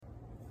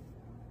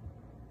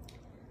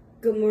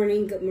Good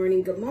morning, good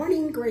morning, good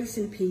morning. Grace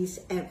and peace,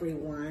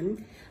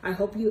 everyone. I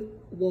hope you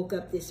woke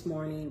up this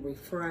morning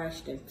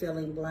refreshed and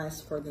feeling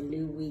blessed for the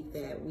new week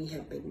that we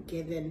have been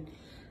given.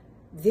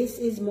 This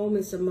is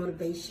Moments of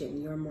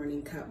Motivation, your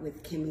morning cup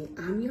with Kimmy.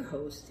 I'm your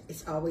host.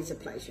 It's always a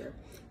pleasure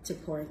to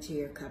pour into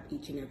your cup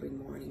each and every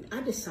morning. I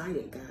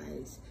decided,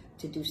 guys,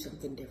 to do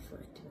something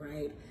different,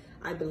 right?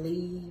 I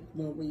believe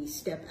when we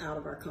step out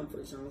of our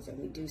comfort zones and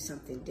we do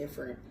something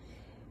different,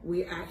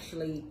 we're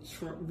actually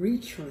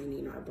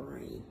retraining our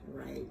brain,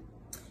 right?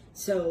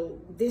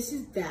 So this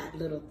is that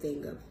little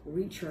thing of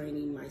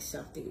retraining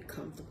myself to get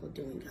comfortable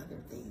doing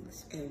other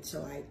things. And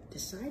so I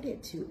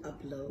decided to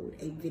upload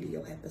a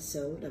video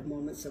episode of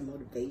Moments of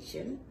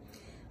Motivation.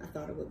 I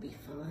thought it would be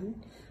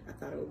fun. I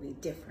thought it would be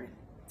different.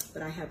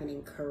 But I have an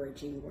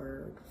encouraging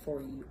word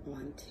for you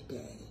on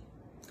today.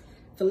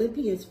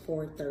 Philippians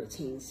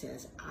 4:13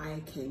 says,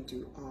 I can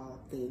do all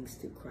things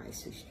through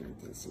Christ who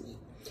strengthens me.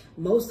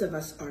 Most of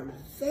us are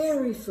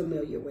very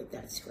familiar with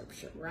that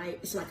scripture, right?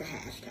 It's like a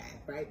hashtag,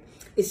 right?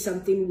 It's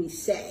something we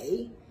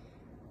say,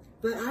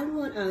 but I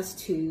want us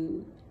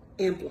to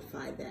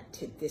amplify that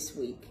to this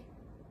week,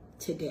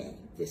 today,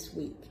 this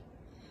week,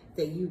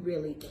 that you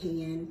really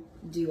can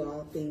do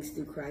all things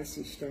through Christ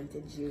who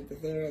strengthens you,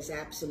 that there is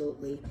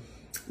absolutely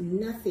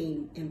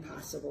nothing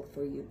impossible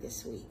for you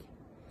this week,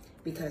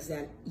 because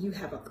that you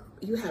have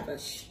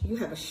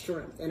a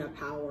strength and a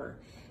power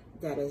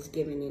that is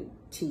given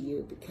to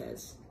you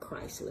because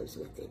Christ lives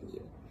within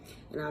you.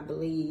 And I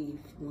believe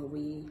when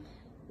we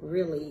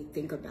really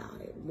think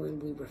about it, when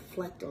we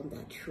reflect on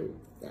that truth,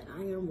 that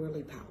I am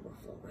really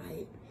powerful,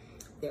 right?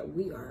 That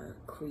we are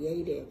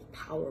creative,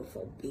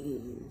 powerful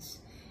beings.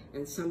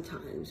 And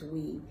sometimes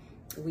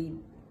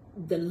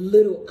the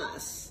little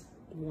us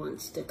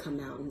wants to come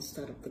out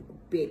instead of the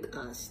big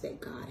us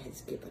that God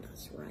has given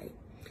us, right?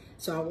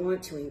 So I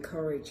want to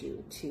encourage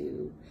you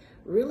to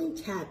really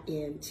tap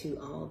into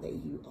all that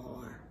you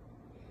are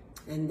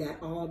and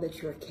that all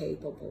that you're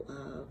capable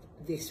of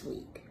this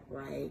week,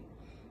 right?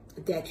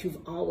 That you've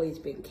always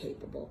been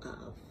capable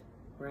of,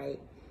 right?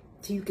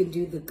 So you can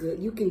do the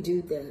good, you can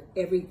do the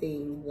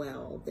everything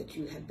well that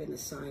you have been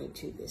assigned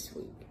to this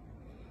week.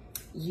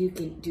 You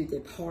can do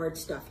the hard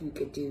stuff, you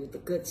could do the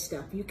good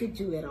stuff, you could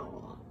do it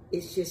all.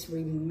 It's just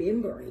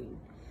remembering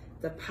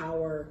the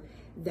power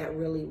that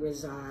really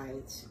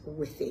resides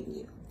within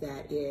you,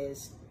 that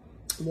is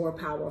more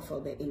powerful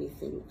than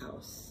anything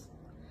else.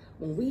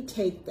 When we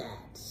take that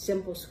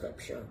simple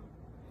scripture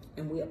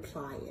and we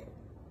apply it,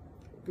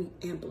 we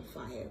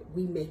amplify it,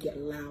 we make it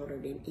louder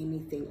than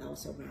anything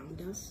else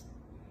around us,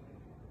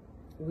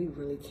 we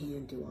really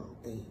can do all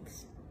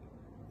things.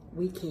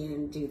 We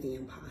can do the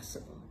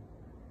impossible.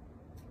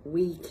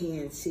 We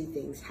can see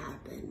things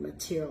happen,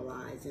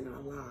 materialize in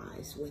our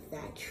lives with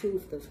that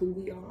truth of who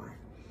we are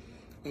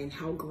and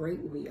how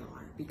great we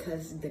are,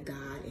 because the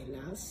God in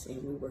us,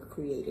 and we were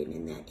created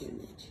in that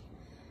image,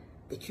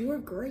 that you are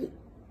great.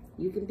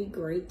 You can be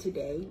great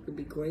today, you can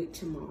be great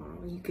tomorrow,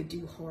 you could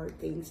do hard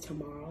things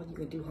tomorrow, you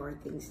could do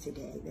hard things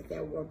today, that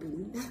there will be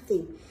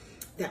nothing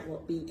that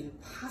will be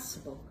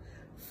impossible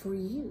for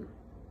you.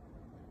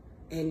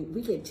 And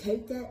we can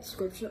take that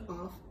scripture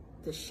off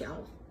the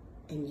shelf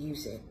and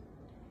use it,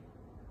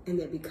 and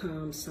that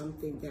becomes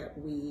something that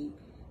we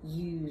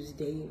use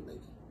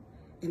daily.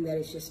 And that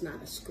it's just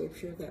not a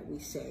scripture that we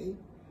say,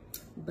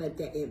 but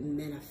that it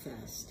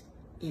manifests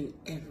in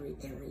every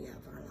area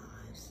of our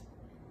lives.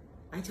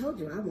 I told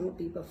you I won't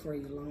be before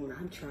you long.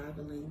 I'm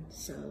traveling,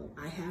 so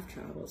I have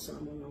traveled, so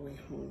I'm on my way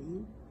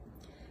home.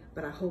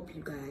 But I hope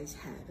you guys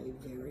have a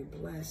very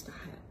blessed,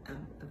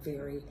 a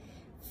very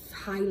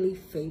highly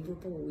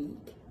favorable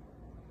week,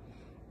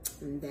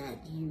 and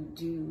that you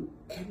do,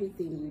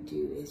 everything you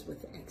do is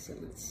with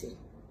excellency.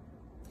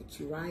 That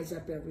you rise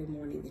up every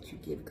morning, that you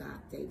give God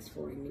thanks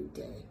for a new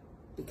day,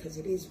 because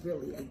it is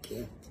really a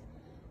gift.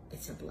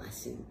 It's a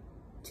blessing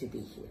to be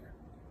here.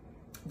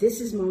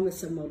 This is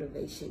Moments of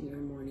Motivation, your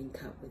morning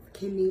cup with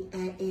Kimmy.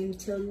 And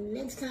until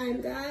next time,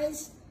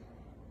 guys,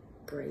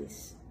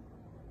 grace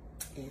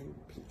and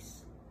peace.